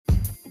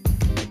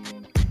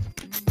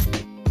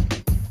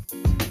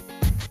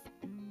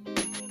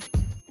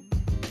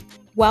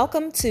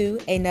Welcome to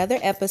another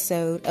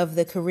episode of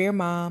the Career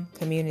Mom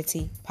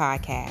Community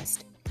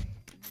Podcast.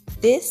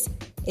 This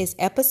is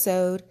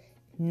episode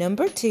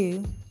number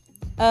 2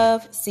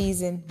 of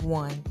season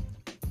 1.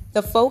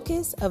 The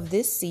focus of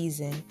this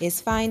season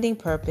is finding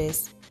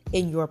purpose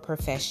in your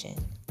profession.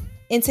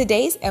 In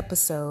today's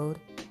episode,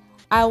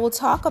 I will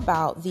talk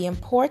about the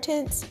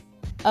importance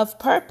of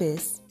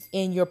purpose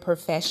in your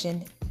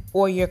profession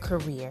or your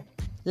career.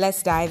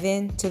 Let's dive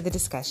into the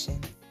discussion.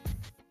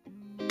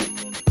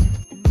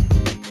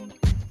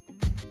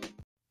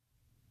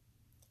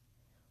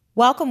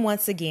 Welcome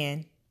once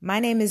again. My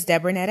name is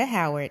Debronetta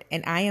Howard,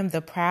 and I am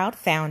the proud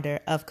founder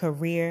of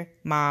Career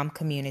Mom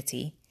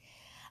Community.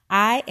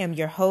 I am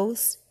your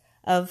host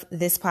of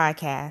this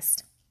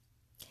podcast.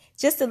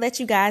 Just to let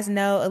you guys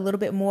know a little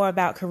bit more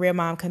about Career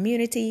Mom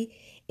Community,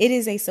 it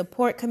is a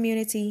support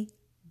community,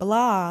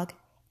 blog,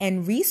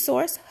 and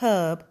resource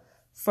hub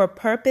for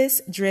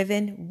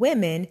purpose-driven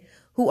women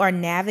who are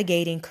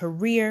navigating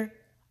career,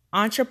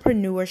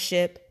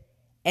 entrepreneurship,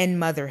 and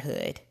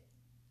motherhood.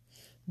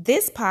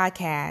 This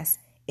podcast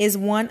is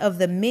one of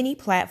the many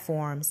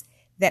platforms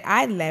that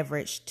I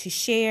leverage to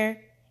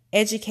share,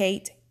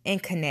 educate,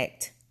 and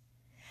connect.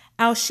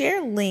 I'll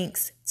share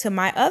links to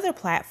my other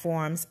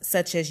platforms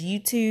such as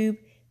YouTube,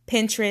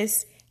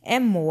 Pinterest,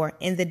 and more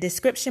in the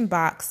description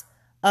box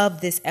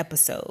of this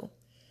episode.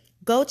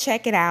 Go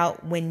check it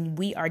out when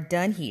we are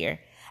done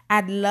here.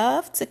 I'd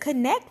love to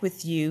connect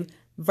with you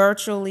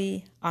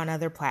virtually on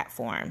other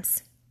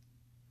platforms.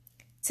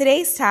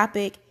 Today's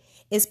topic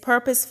is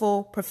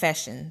purposeful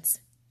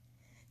professions.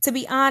 To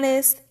be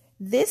honest,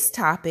 this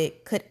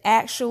topic could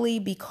actually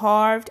be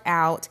carved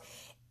out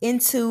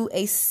into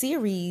a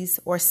series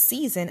or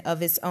season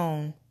of its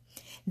own.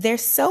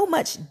 There's so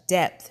much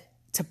depth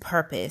to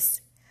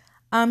purpose.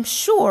 I'm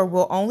sure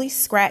we'll only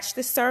scratch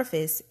the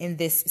surface in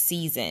this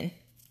season.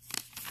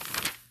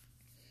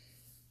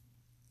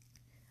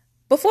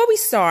 Before we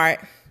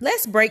start,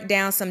 let's break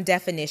down some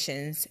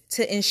definitions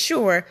to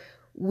ensure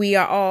we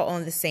are all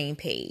on the same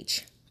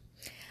page.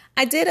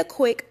 I did a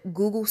quick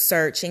Google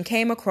search and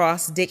came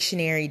across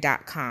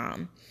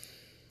dictionary.com,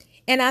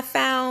 and I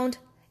found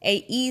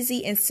an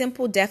easy and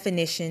simple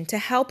definition to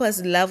help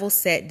us level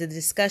set the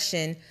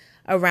discussion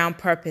around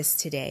purpose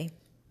today.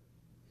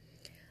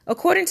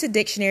 According to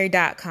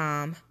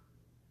dictionary.com,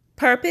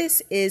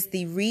 purpose is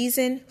the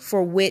reason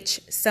for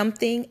which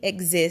something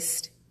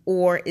exists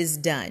or is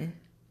done.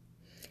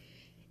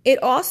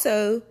 It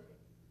also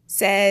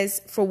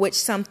says for which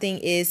something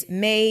is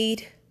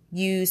made,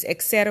 used,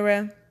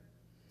 etc.,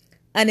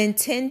 an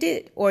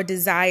intended or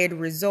desired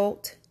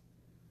result,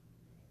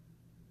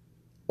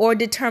 or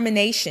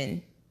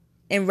determination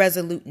and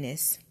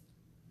resoluteness.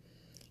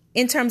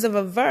 In terms of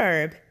a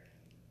verb,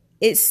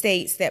 it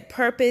states that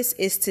purpose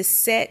is to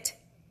set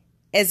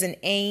as an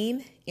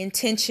aim,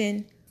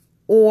 intention,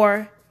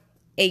 or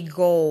a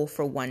goal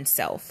for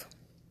oneself.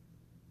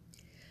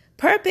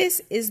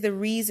 Purpose is the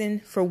reason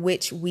for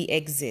which we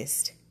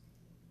exist.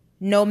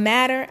 No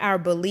matter our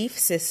belief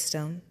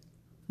system,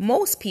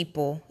 most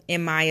people,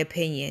 in my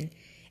opinion,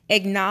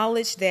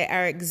 acknowledge that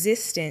our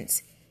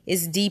existence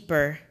is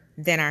deeper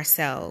than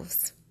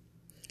ourselves.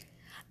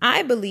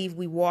 I believe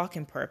we walk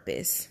in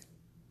purpose.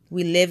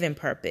 We live in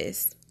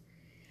purpose.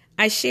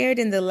 I shared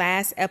in the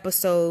last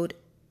episode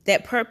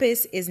that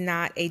purpose is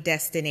not a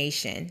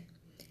destination.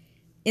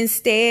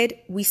 Instead,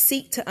 we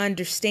seek to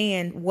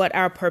understand what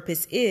our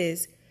purpose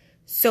is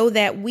so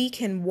that we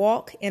can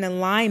walk in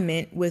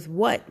alignment with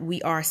what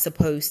we are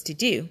supposed to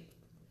do.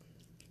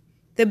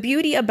 The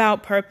beauty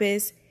about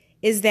purpose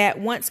is that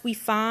once we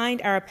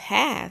find our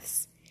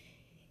paths,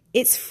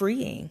 it's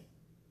freeing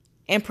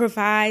and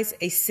provides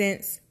a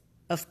sense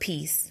of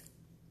peace.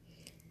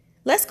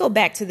 Let's go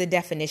back to the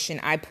definition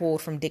I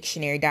pulled from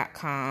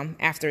dictionary.com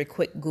after a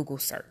quick Google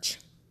search.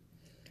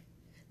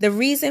 The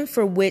reason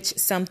for which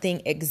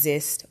something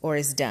exists or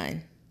is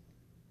done.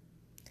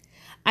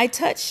 I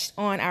touched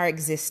on our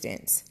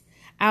existence.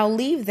 I'll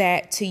leave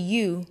that to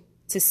you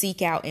to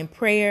seek out in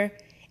prayer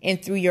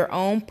and through your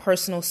own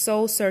personal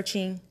soul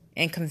searching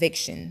and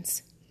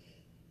convictions.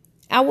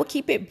 I will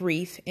keep it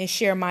brief and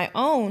share my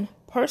own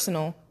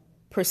personal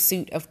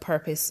pursuit of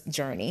purpose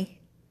journey.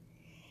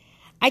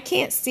 I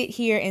can't sit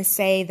here and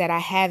say that I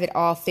have it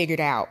all figured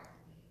out.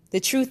 The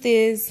truth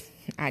is,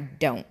 I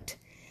don't.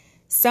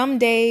 Some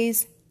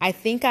days I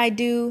think I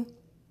do,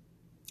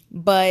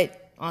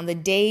 but on the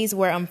days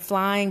where I'm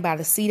flying by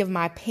the seat of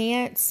my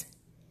pants,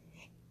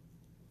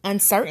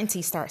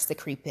 uncertainty starts to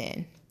creep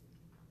in.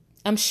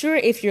 I'm sure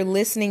if you're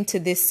listening to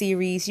this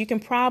series, you can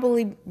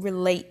probably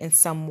relate in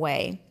some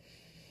way.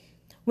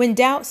 When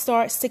doubt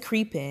starts to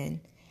creep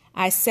in,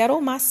 I settle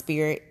my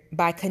spirit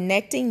by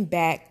connecting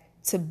back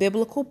to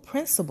biblical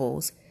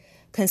principles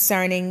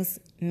concerning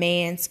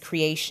man's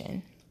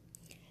creation.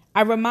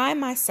 I remind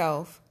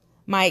myself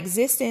my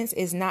existence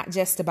is not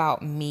just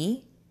about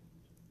me,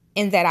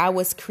 and that I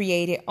was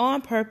created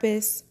on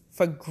purpose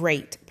for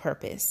great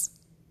purpose.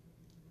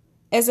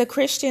 As a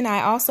Christian,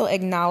 I also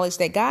acknowledge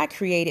that God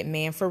created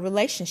man for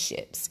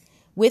relationships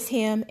with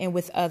him and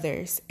with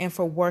others, and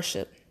for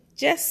worship,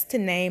 just to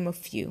name a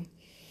few.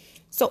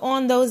 So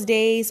on those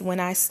days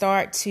when I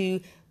start to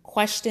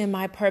question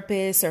my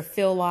purpose or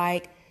feel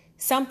like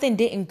something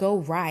didn't go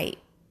right,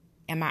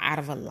 am I out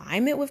of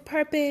alignment with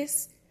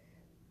purpose?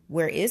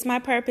 Where is my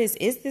purpose?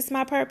 Is this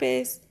my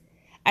purpose?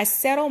 I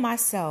settle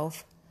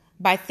myself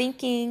by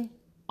thinking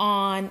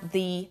on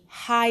the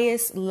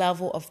highest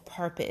level of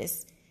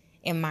purpose,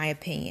 in my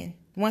opinion.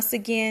 Once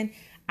again,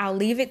 I'll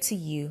leave it to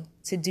you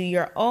to do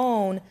your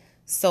own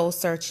soul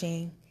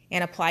searching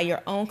and apply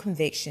your own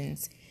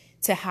convictions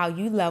to how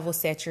you level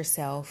set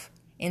yourself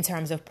in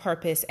terms of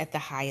purpose at the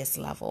highest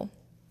level.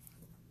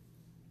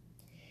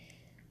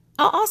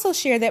 I'll also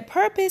share that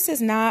purpose is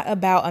not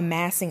about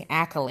amassing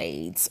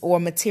accolades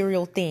or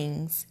material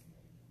things.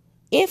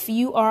 If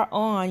you are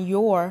on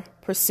your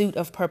pursuit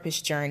of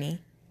purpose journey,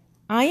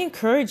 I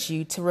encourage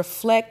you to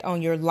reflect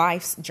on your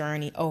life's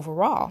journey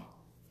overall.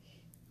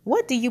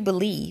 What do you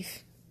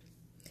believe?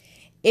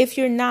 If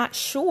you're not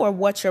sure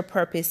what your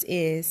purpose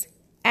is,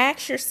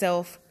 ask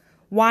yourself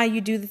why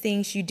you do the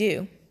things you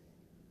do.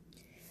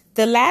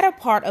 The latter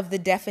part of the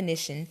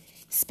definition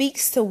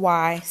speaks to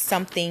why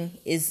something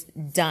is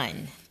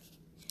done.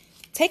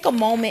 Take a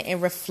moment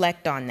and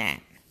reflect on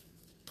that.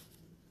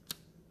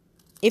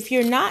 If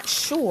you're not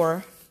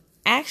sure,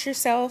 ask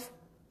yourself,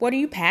 what are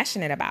you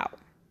passionate about?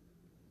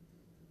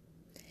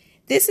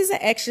 This is an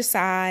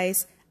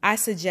exercise I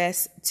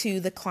suggest to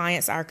the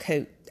clients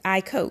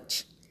I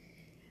coach.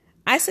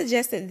 I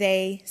suggest that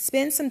they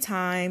spend some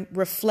time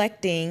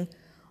reflecting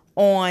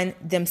on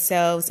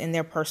themselves and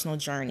their personal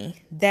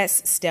journey.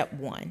 That's step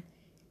one.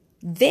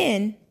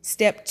 Then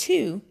step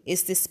two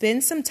is to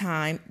spend some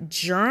time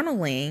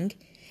journaling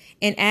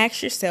and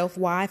ask yourself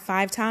why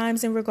 5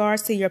 times in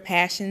regards to your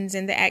passions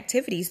and the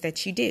activities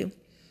that you do.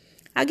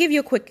 I'll give you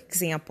a quick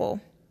example.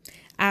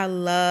 I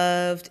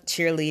loved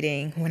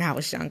cheerleading when I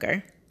was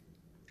younger.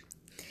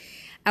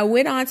 I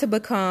went on to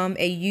become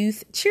a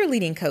youth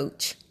cheerleading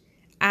coach.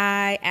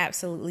 I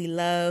absolutely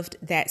loved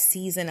that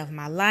season of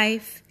my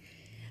life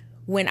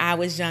when I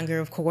was younger,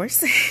 of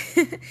course,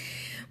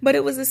 but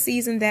it was a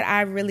season that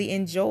I really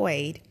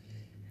enjoyed.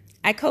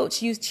 I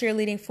coached youth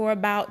cheerleading for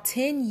about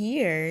 10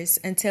 years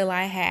until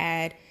I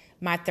had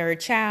my 3rd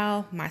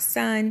child, my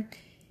son,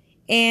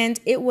 and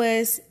it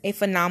was a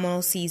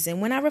phenomenal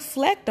season. When I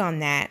reflect on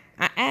that,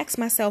 I ask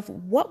myself,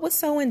 what was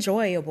so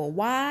enjoyable?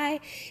 Why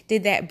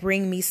did that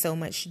bring me so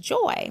much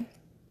joy?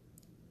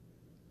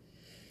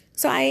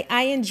 So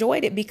I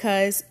enjoyed it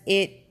because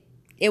it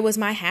was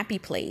my happy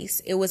place.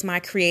 It was my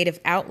creative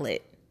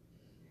outlet.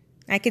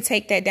 I could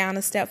take that down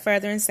a step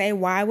further and say,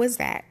 why was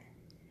that?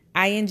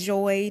 I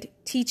enjoyed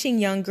teaching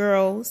young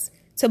girls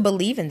to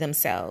believe in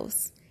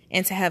themselves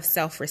and to have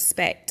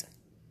self-respect.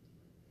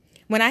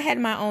 When I had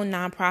my own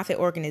nonprofit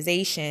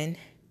organization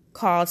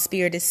called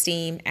Spirit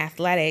Esteem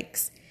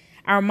Athletics,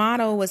 our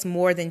motto was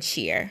more than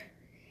cheer.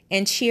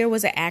 And cheer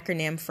was an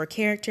acronym for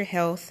character,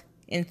 health,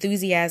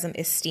 enthusiasm,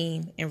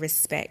 esteem, and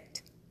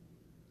respect.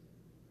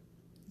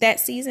 That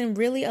season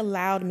really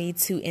allowed me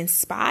to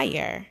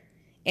inspire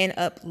and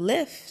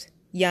uplift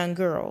young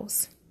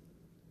girls.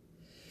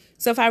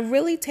 So if I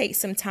really take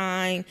some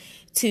time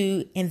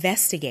to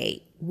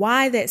investigate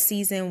why that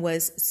season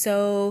was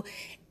so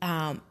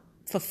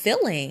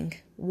fulfilling,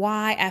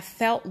 why I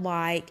felt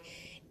like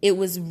it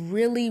was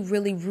really,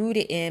 really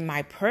rooted in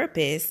my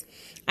purpose,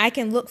 I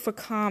can look for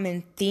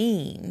common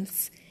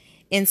themes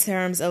in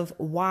terms of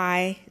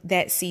why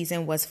that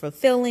season was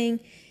fulfilling.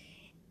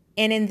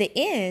 And in the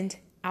end,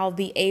 I'll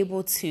be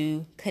able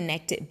to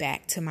connect it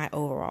back to my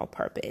overall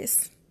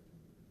purpose.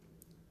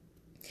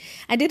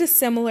 I did a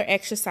similar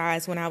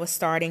exercise when I was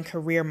starting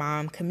Career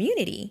Mom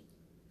Community.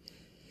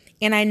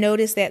 And I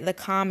noticed that the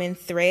common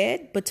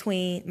thread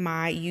between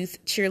my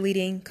youth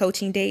cheerleading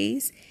coaching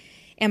days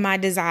and my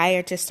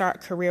desire to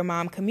start Career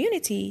Mom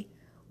Community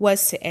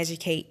was to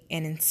educate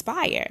and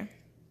inspire.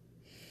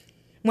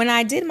 When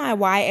I did my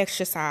why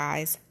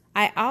exercise,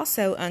 I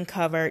also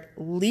uncovered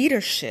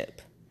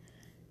leadership.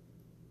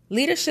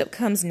 Leadership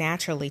comes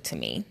naturally to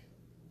me,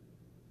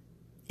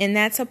 and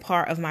that's a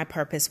part of my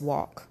purpose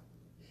walk.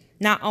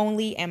 Not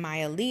only am I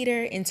a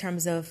leader in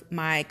terms of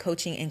my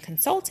coaching and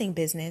consulting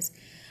business,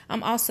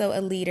 I'm also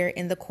a leader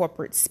in the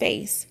corporate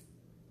space.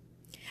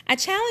 I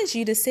challenge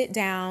you to sit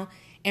down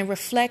and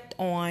reflect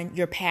on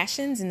your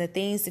passions and the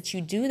things that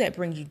you do that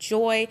bring you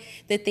joy,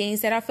 the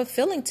things that are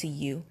fulfilling to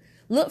you.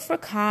 Look for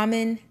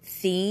common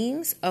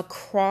themes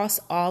across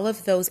all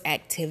of those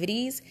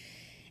activities,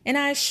 and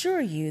I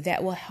assure you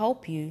that will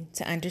help you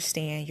to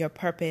understand your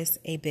purpose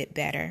a bit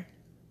better.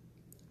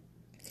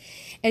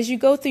 As you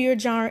go through your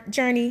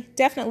journey,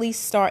 definitely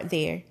start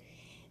there.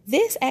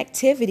 This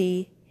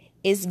activity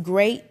is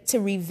great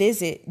to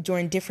revisit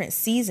during different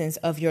seasons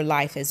of your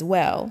life as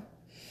well.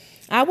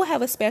 I will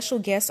have a special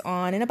guest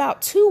on in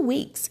about 2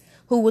 weeks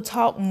who will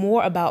talk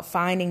more about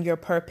finding your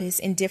purpose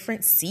in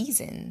different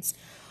seasons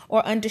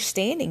or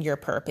understanding your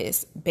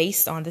purpose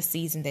based on the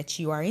season that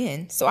you are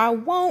in. So I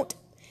won't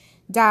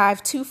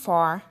dive too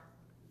far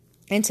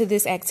into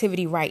this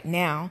activity right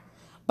now,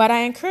 but I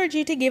encourage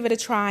you to give it a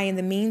try in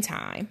the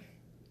meantime.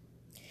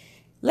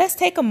 Let's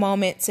take a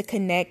moment to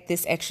connect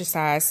this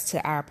exercise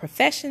to our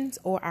professions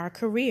or our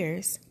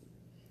careers.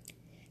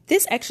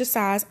 This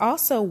exercise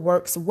also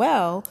works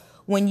well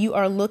when you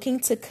are looking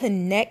to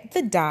connect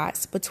the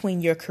dots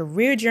between your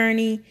career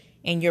journey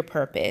and your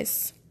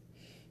purpose.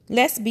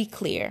 Let's be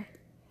clear.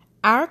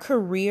 Our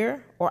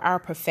career or our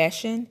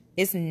profession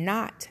is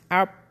not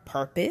our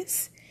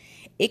purpose.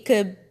 It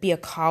could be a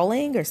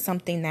calling or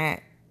something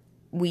that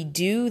we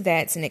do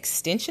that's an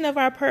extension of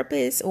our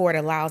purpose, or it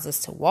allows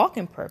us to walk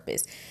in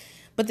purpose.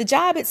 But the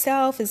job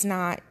itself is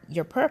not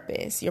your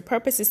purpose. Your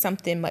purpose is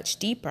something much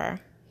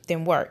deeper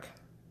than work.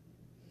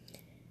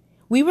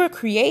 We were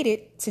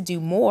created to do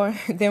more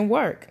than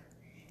work.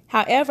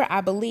 However,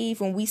 I believe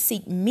when we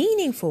seek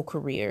meaningful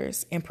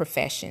careers and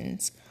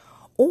professions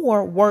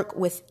or work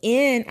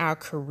within our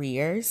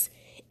careers,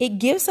 it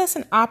gives us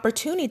an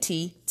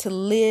opportunity to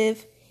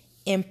live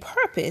in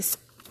purpose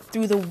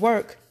through the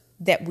work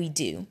that we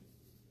do.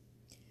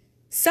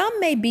 Some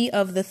may be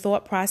of the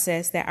thought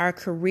process that our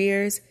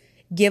careers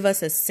give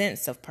us a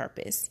sense of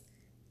purpose.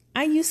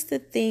 I used to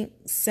think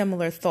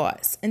similar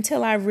thoughts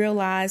until I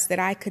realized that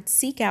I could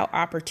seek out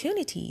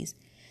opportunities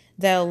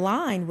that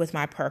align with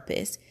my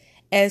purpose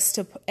as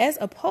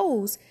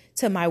opposed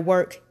to my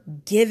work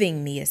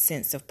giving me a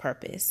sense of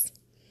purpose.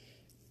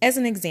 As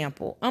an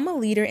example, I'm a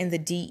leader in the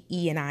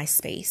DE&I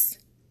space.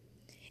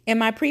 In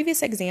my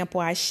previous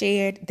example, I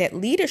shared that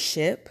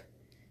leadership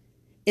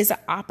is an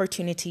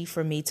opportunity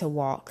for me to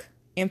walk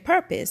in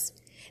purpose.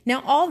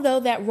 Now, although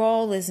that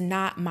role is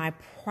not my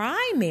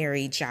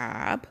primary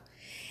job,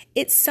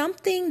 it's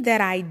something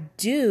that I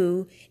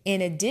do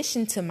in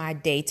addition to my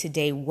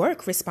day-to-day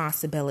work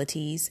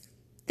responsibilities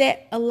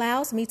that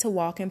allows me to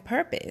walk in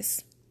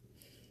purpose.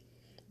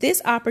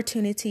 This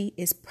opportunity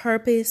is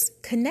purpose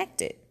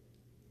connected.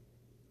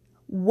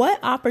 What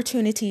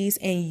opportunities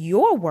in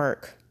your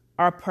work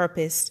are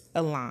purpose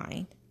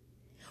aligned?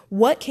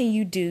 What can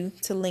you do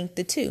to link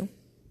the two?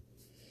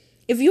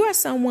 If you are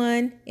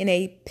someone in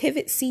a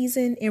pivot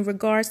season in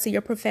regards to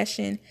your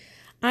profession,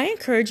 I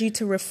encourage you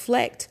to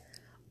reflect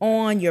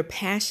on your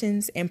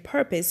passions and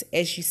purpose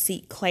as you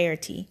seek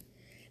clarity.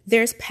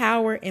 There's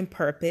power in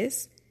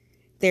purpose.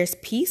 There's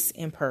peace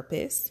in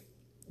purpose.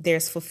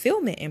 There's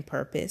fulfillment in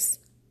purpose.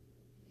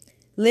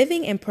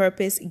 Living in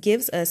purpose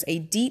gives us a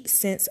deep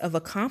sense of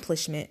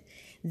accomplishment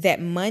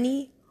that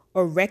money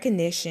or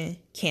recognition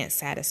can't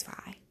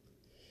satisfy.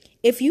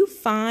 If you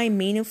find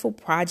meaningful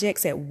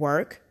projects at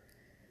work,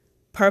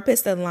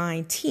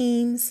 purpose-aligned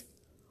teams,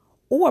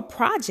 or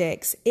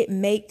projects, it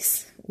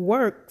makes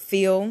work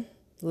feel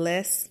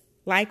less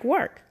like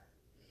work.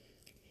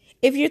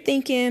 If you're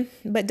thinking,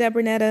 but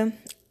Debronetta,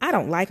 I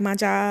don't like my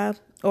job,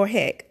 or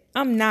heck,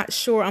 I'm not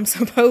sure I'm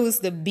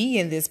supposed to be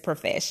in this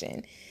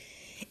profession.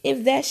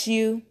 If that's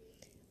you,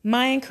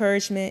 my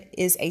encouragement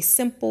is a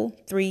simple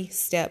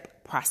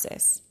 3-step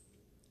process.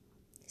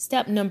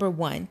 Step number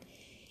 1,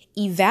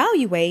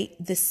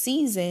 evaluate the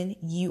season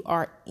you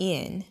are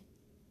in.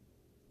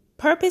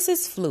 Purpose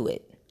is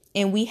fluid,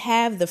 and we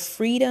have the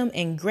freedom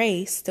and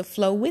grace to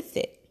flow with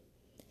it.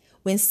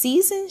 When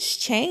seasons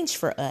change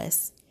for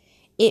us,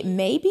 it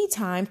may be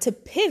time to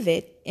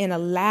pivot and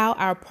allow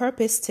our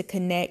purpose to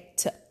connect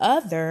to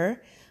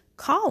other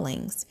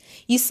callings.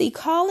 You see,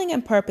 calling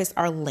and purpose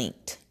are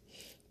linked.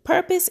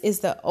 Purpose is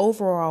the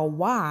overall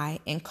why,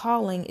 and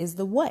calling is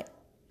the what,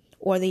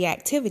 or the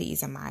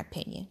activities, in my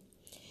opinion.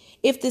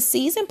 If the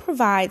season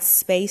provides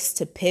space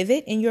to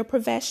pivot in your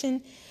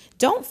profession,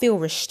 don't feel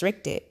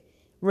restricted.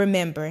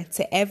 Remember,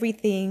 to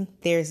everything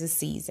there's a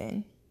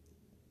season.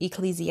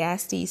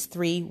 Ecclesiastes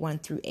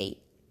 3:1-8.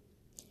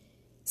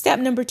 Step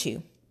number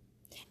 2.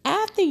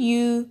 After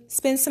you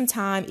spend some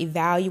time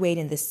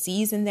evaluating the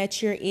season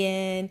that you're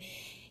in,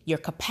 your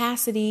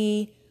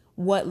capacity,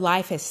 what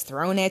life has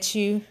thrown at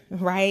you,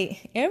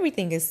 right?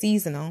 Everything is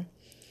seasonal.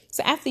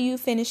 So after you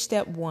finish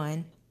step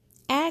 1,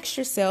 ask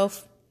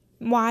yourself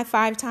why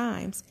 5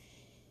 times.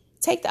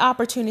 Take the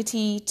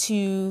opportunity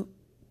to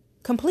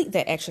complete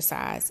that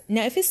exercise.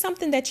 Now, if it's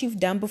something that you've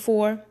done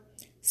before,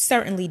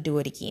 certainly do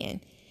it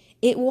again.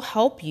 It will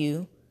help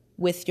you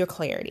with your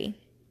clarity.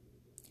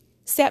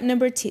 Step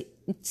number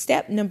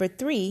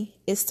 3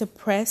 is to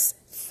press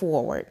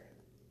forward.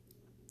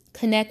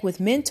 Connect with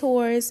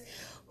mentors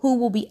who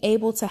will be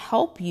able to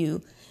help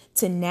you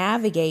to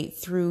navigate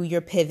through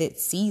your pivot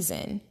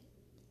season.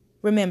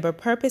 Remember,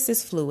 purpose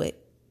is fluid,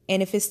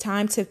 and if it's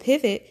time to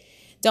pivot,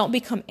 don't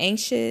become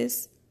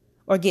anxious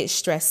or get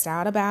stressed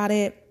out about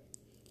it.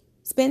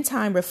 Spend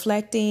time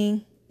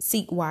reflecting,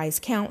 seek wise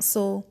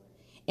counsel,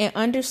 and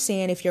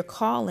understand if your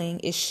calling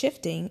is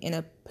shifting in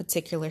a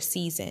particular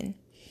season.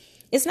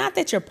 It's not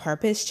that your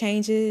purpose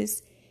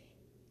changes,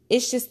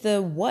 it's just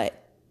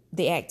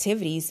the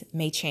activities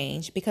may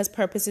change because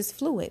purpose is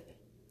fluid.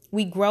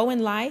 We grow in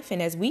life,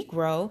 and as we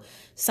grow,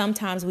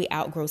 sometimes we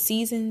outgrow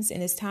seasons,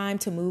 and it's time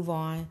to move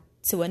on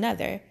to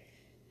another.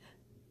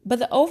 But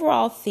the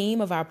overall theme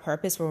of our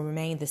purpose will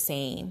remain the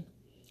same.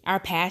 Our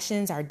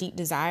passions, our deep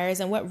desires,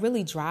 and what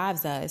really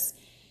drives us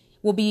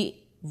will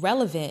be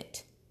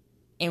relevant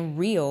and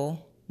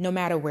real no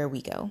matter where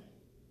we go.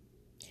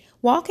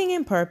 Walking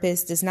in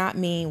purpose does not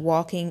mean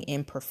walking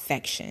in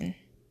perfection.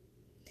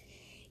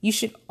 You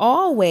should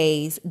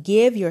always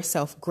give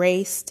yourself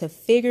grace to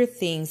figure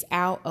things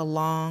out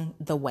along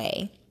the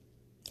way.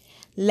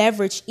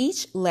 Leverage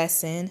each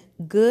lesson,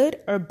 good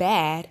or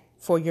bad,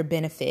 for your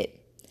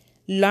benefit.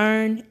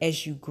 Learn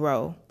as you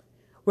grow.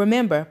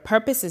 Remember,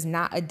 purpose is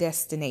not a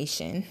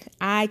destination.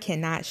 I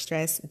cannot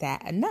stress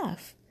that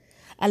enough.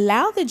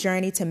 Allow the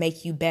journey to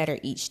make you better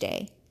each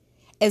day.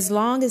 As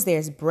long as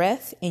there's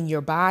breath in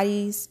your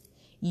bodies,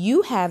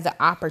 you have the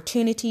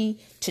opportunity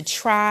to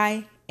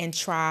try and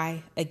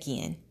try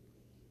again.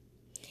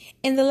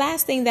 And the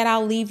last thing that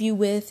I'll leave you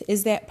with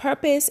is that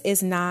purpose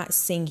is not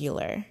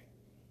singular.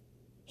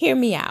 Hear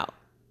me out.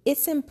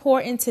 It's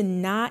important to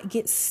not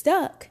get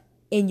stuck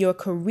in your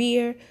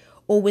career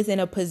or within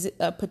a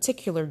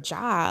particular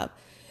job,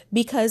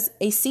 because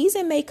a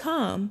season may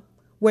come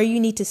where you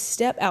need to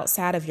step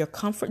outside of your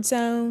comfort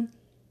zone.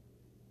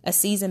 A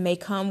season may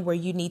come where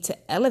you need to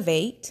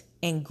elevate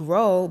and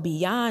grow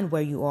beyond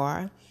where you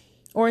are,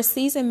 or a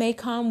season may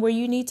come where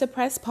you need to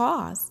press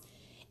pause.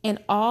 And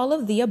all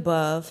of the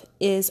above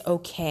is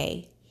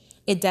okay.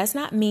 It does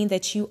not mean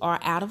that you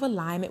are out of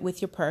alignment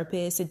with your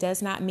purpose. It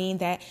does not mean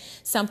that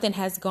something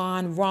has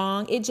gone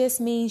wrong. It just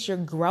means you're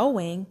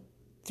growing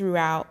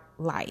throughout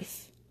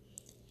life.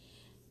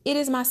 It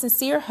is my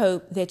sincere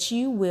hope that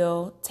you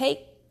will take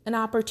an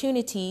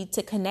opportunity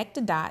to connect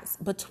the dots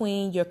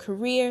between your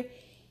career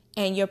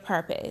and your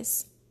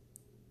purpose.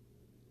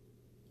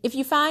 If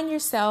you find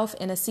yourself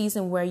in a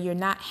season where you're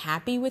not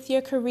happy with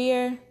your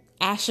career,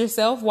 ask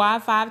yourself why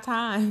 5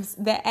 times.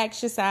 That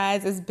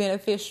exercise is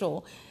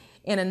beneficial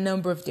in a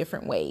number of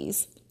different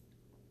ways.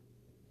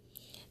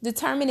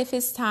 Determine if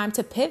it's time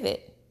to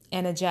pivot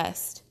and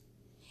adjust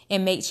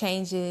and make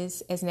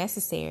changes as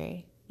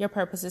necessary. Your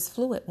purpose is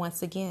fluid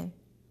once again.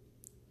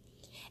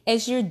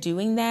 As you're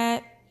doing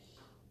that,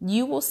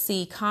 you will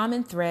see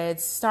common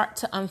threads start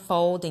to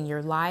unfold in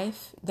your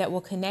life that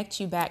will connect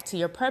you back to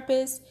your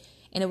purpose,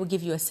 and it will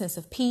give you a sense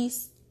of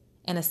peace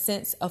and a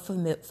sense of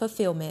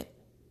fulfillment.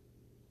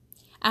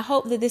 I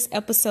hope that this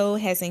episode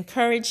has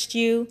encouraged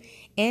you,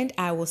 and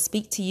I will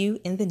speak to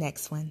you in the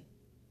next one.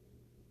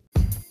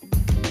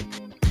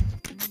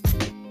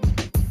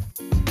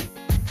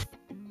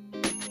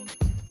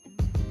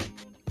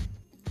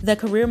 The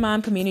Career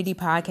Mom Community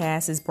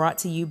Podcast is brought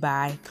to you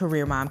by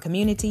Career Mom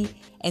Community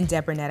and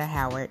Debronetta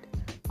Howard.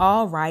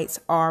 All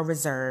rights are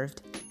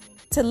reserved.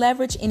 To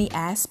leverage any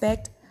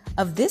aspect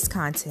of this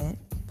content,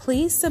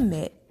 please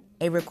submit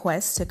a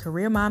request to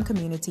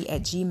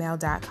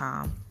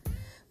careermomcommunity@gmail.com.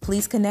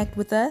 Please connect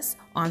with us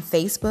on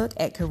Facebook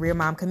at Career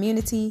Mom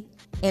Community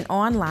and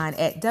online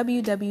at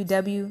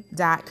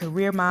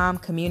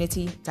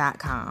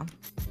www.careermomcommunity.com.